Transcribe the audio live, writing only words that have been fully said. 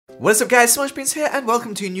What is up guys, Smallishbeans here and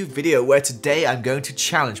welcome to a new video where today I'm going to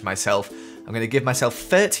challenge myself. I'm going to give myself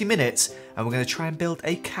 30 minutes and we're going to try and build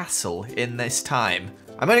a castle in this time.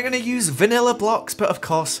 I'm only going to use vanilla blocks, but of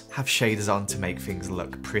course have shaders on to make things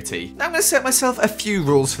look pretty. Now I'm going to set myself a few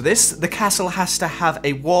rules for this. The castle has to have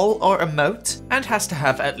a wall or a moat and has to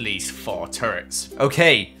have at least 4 turrets.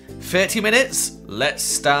 Okay, 30 minutes, let's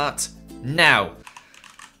start now.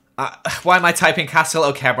 Why am I typing castle?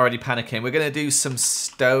 Okay, I'm already panicking. We're going to do some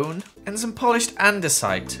stone and some polished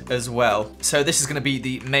andesite as well. So this is going to be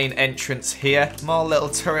the main entrance here. Small little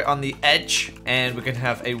turret on the edge. And we're going to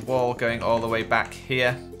have a wall going all the way back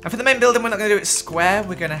here. And for the main building, we're not going to do it square.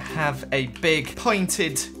 We're going to have a big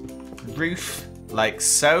pointed roof like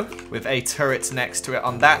so, with a turret next to it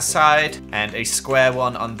on that side, and a square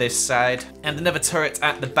one on this side, and another turret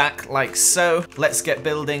at the back like so. Let's get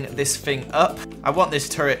building this thing up. I want this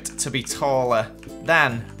turret to be taller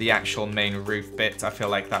than the actual main roof bit. I feel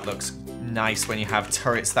like that looks nice when you have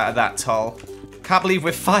turrets that are that tall. Can't believe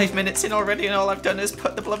we're 5 minutes in already and all I've done is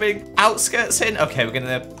put the blooming outskirts in. Okay,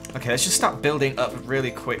 let's just start building up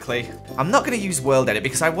really quickly. I'm not going to use world edit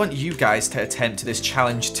because I want you guys to attempt this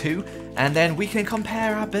challenge too, and then we can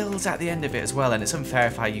compare our builds at the end of it as well, and it's unfair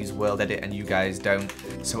if I use world edit and you guys don't.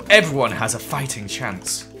 So everyone has a fighting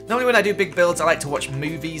chance. Normally when I do big builds, I like to watch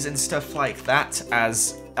movies and stuff like that,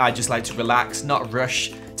 as I just like to relax, not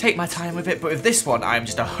rush, take my time with it. But with this one, I'm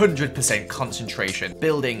just 100% concentration,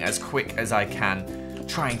 building as quick as I can,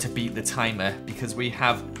 trying to beat the timer because we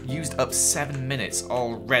have used up 7 minutes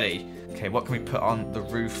already. Okay, what can we put on the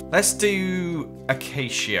roof? Let's do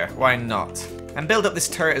acacia, why not? And build up this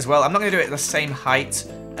turret as well. I'm not going to do it at the same height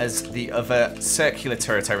as the other circular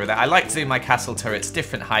turret over there. I like to do my castle turrets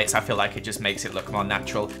different heights. I feel like it just makes it look more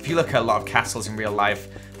natural. If you look at a lot of castles in real life,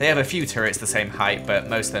 they have a few turrets the same height, but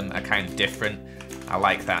most of them are kind of different. I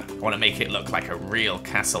like that. I want to make it look like a real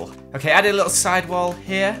castle. Okay, added a little side wall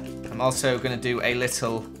here. I'm also going to do a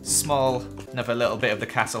little small, another little bit of the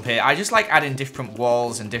castle here. I just like adding different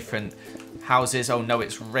walls and different houses. Oh no,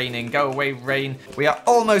 it's raining. Go away, rain. We are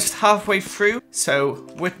almost halfway through, so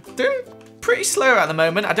we're doing pretty slow at the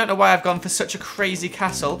moment. I don't know why I've gone for such a crazy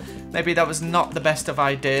castle. Maybe that was not the best of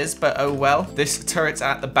ideas, but oh well. This turret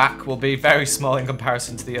at the back will be very small in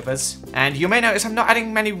comparison to the others. And you may notice I'm not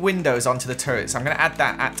adding many windows onto the turrets. I'm going to add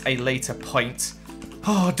that at a later point.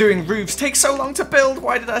 Oh, doing roofs takes so long to build.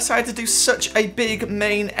 Why did I decide to do such a big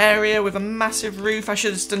main area with a massive roof? I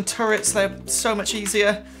should have done turrets. They're so much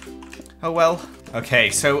easier. Oh well. Okay,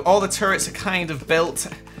 so all the turrets are kind of built,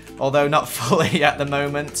 although not fully at the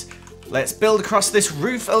moment. Let's build across this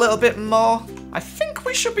roof a little bit more. I think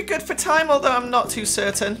we should be good for time, although I'm not too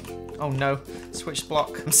certain. Oh no, switch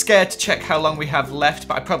block. I'm scared to check how long we have left,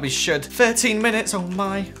 but I probably should. 13 minutes, oh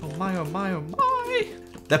my, oh my, oh my, oh my.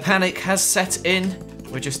 The panic has set in.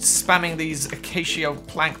 We're just spamming these acacia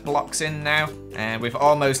plank blocks in now. And we've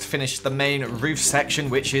almost finished the main roof section,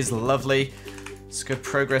 which is lovely. It's good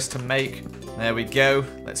progress to make. There we go.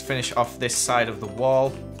 Let's finish off this side of the wall.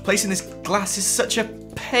 Placing this glass is such a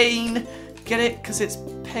pain. Get it? Because it's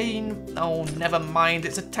pain. Oh, never mind.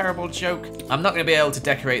 It's a terrible joke. I'm not going to be able to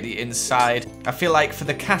decorate the inside. I feel like for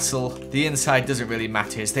the castle, the inside doesn't really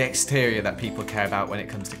matter. It's the exterior that people care about when it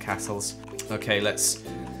comes to castles. Okay, let's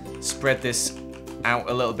spread this out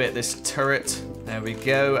a little bit, this turret. There we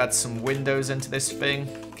go. Add some windows into this thing.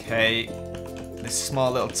 Okay. This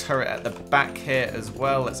small little turret at the back here as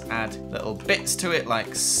well. Let's add little bits to it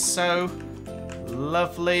like so.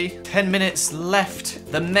 Lovely. 10 minutes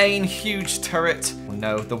left. The main huge turret. Oh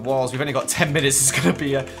no, the walls. We've only got 10 minutes. It's going to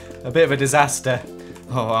be a bit of a disaster.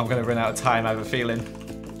 Oh, I'm going to run out of time, I have a feeling.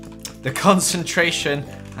 The concentration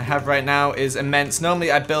I have right now is immense.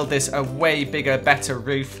 Normally I build this a way bigger, better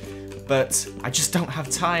roof, but I just don't have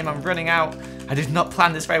time. I'm running out. I did not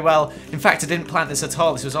plan this very well. In fact, I didn't plan this at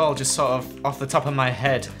all. This was all just sort of off the top of my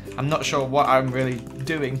head. I'm not sure what I'm really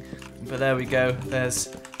doing, but there we go.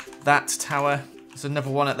 There's that tower. There's another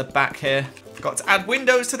one at the back here. Forgot to add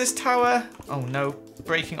windows to this tower. Oh no,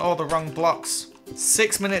 breaking all the wrong blocks.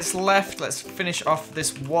 6 minutes left. Let's finish off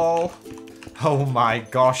this wall. Oh my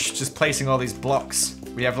gosh, just placing all these blocks.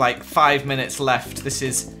 We have like 5 minutes left. This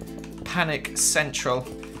is panic central.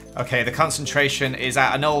 Okay, the concentration is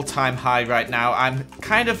at an all-time high right now. I'm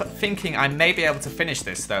kind of thinking I may be able to finish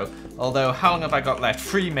this though. Although, how long have I got left?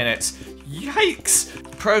 3 minutes.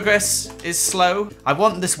 Yikes! Progress is slow. I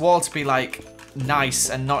want this wall to be like nice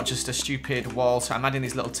and not just a stupid wall, so I'm adding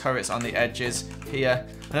these little turrets on the edges here.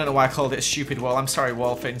 I don't know why I called it a stupid wall. I'm sorry,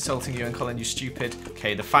 wall, for insulting you and calling you stupid.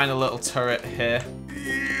 Okay, the final little turret here.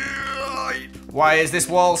 Why is this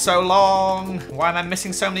wall so long? Why am I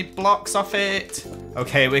missing so many blocks off it?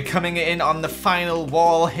 Okay, we're coming in on the final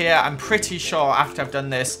wall here. I'm pretty sure after I've done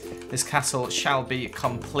this, this castle shall be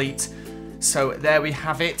complete. So there we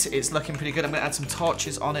have it. It's looking pretty good. I'm going to add some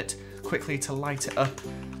torches on it quickly to light it up.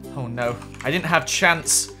 Oh no, I didn't have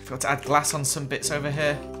chance. Forgot to add glass on some bits over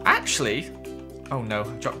here. Actually, oh no,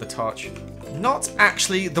 I dropped the torch. Not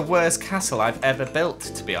actually the worst castle I've ever built,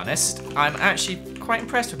 to be honest. I'm actually quite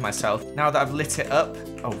impressed with myself now that I've lit it up.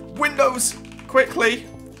 Oh, windows, quickly.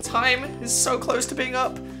 Time is so close to being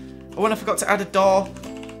up. Oh, and I forgot to add a door.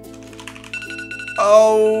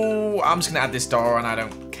 Oh, I'm just gonna add this door and I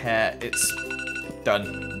don't care. It's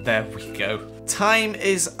done. There we go. Time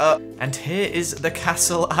is up. And here is the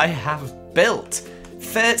castle I have built.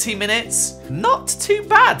 30 minutes. Not too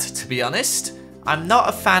bad, to be honest. I'm not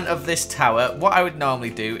a fan of this tower. What I would normally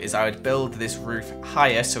do is I would build this roof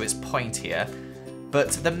higher so it's pointier.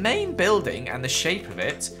 But the main building and the shape of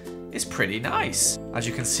it is pretty nice. As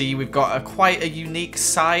you can see, we've got quite a unique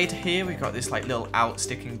side here. We've got this like little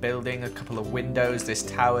outsticking building, a couple of windows, this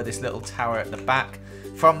tower, this little tower at the back.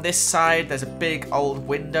 From this side, there's a big old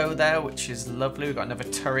window there, which is lovely. We've got another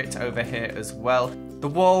turret over here as well. The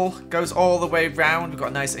wall goes all the way around. We've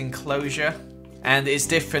got a nice enclosure. And it's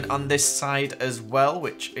different on this side as well,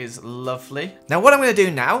 which is lovely. Now what I'm going to do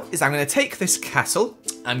now is I'm going to take this castle,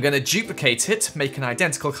 I'm going to duplicate it, make an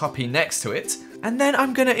identical copy next to it, and then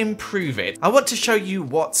I'm going to improve it. I want to show you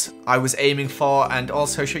what I was aiming for and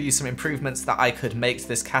also show you some improvements that I could make to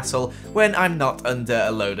this castle when I'm not under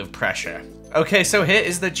a load of pressure. Okay, so here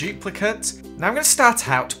is the duplicate. Now I'm going to start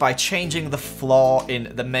out by changing the floor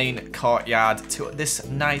in the main courtyard to this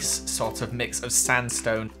nice sort of mix of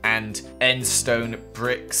sandstone and endstone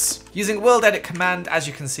bricks. Using World Edit command, as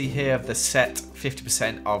you can see here, the set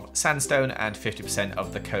 50% of sandstone and 50%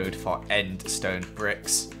 of the code for endstone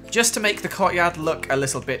bricks. Just to make the courtyard look a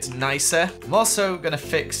little bit nicer, I'm also going to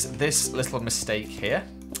fix this little mistake here,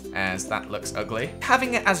 as that looks ugly.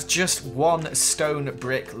 Having it as just one stone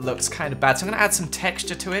brick looks kind of bad, so I'm going to add some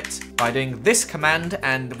texture to it by doing this command,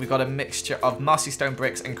 and we've got a mixture of mossy stone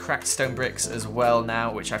bricks and cracked stone bricks as well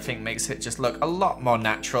now, which I think makes it just look a lot more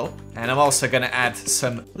natural. And I'm also going to add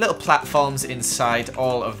some little platforms inside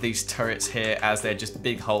all of these turrets here, as they're just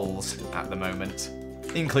big holes at the moment,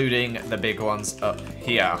 including the big ones up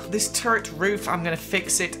here. This turret roof, I'm going to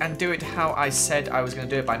fix it and do it how I said I was going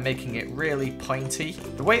to do it, by making it really pointy.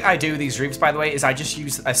 The way I do these roofs, by the way, is I just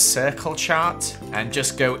use a circle chart and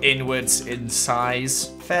just go inwards in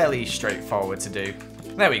size. Fairly straightforward to do.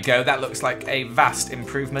 There we go, that looks like a vast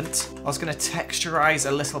improvement. I was going to texturize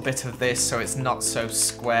a little bit of this so it's not so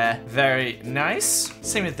square. Very nice.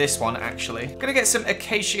 Same with this one, actually. I'm going to get some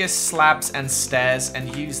acacia slabs and stairs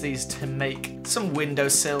and use these to make some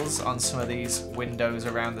windowsills on some of these windows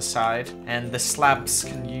around the side. And the slabs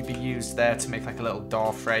can be used there to make like a little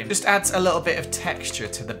door frame. Just adds a little bit of texture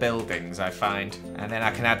to the buildings, I find. And then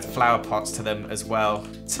I can add flower pots to them as well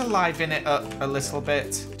to liven it up a little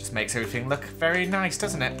bit. Just makes everything look very nice,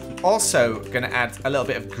 doesn't it? Also going to add a little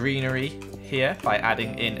bit of greenery here by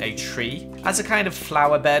adding in a tree. As a kind of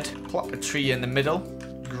flower bed, plop a tree in the middle,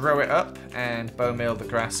 grow it up, and bone meal the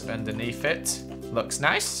grass underneath it. Looks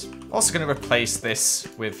nice. Also going to replace this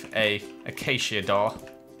with a acacia door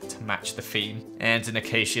to match the theme, and an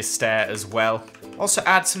acacia stair as well. Also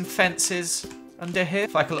add some fences under here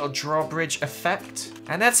for like a little drawbridge effect,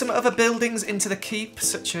 and add some other buildings into the keep,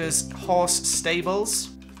 such as horse stables.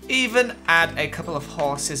 Even add a couple of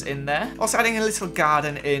horses in there. Also adding a little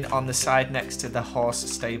garden in on the side next to the horse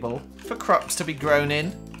stable for crops to be grown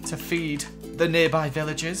in to feed the nearby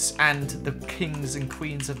villagers and the kings and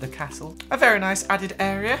queens of the castle. A very nice added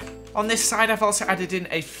area. On this side, I've also added in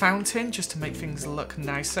a fountain just to make things look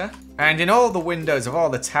nicer. And in all the windows of all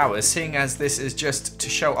the towers, seeing as this is just to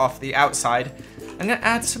show off the outside, I'm going to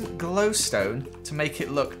add some glowstone to make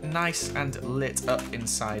it look nice and lit up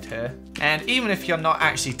inside here. And even if you're not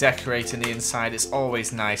actually decorating the inside, it's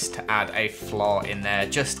always nice to add a floor in there,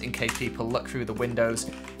 just in case people look through the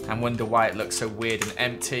windows and wonder why it looks so weird and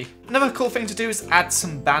empty. Another cool thing to do is add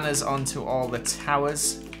some banners onto all the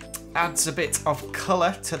towers. Adds a bit of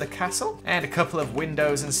colour to the castle, and a couple of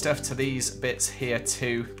windows and stuff to these bits here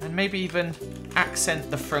too. And maybe even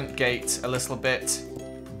accent the front gate a little bit.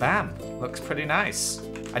 Bam, looks pretty nice.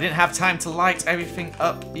 I didn't have time to light everything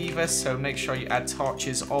up either, so make sure you add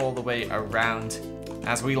torches all the way around,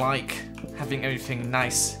 as we like. having everything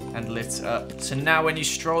nice and lit up. So now when you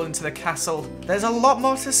stroll into the castle, there's a lot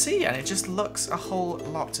more to see and it just looks a whole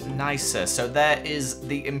lot nicer. So there is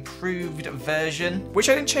the improved version, which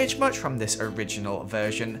I didn't change much from this original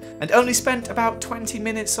version and only spent about 20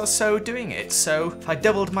 minutes or so doing it. So if I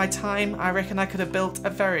doubled my time, I reckon I could have built a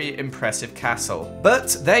very impressive castle.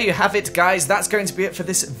 But there you have it, guys. That's going to be it for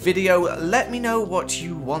this video. Let me know what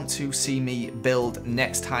you want to see me build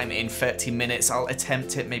next time in 30 minutes. I'll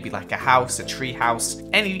attempt it, maybe like a house, a tree house.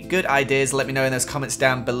 Any good ideas, let me know in those comments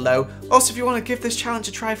down below. Also, if you want to give this challenge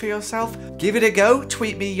a try for yourself, give it a go.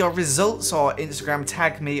 Tweet me your results or Instagram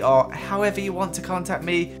tag me or however you want to contact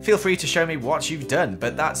me. Feel free to show me what you've done.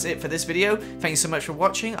 But that's it for this video. Thank you so much for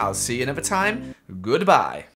watching. I'll see you another time. Goodbye.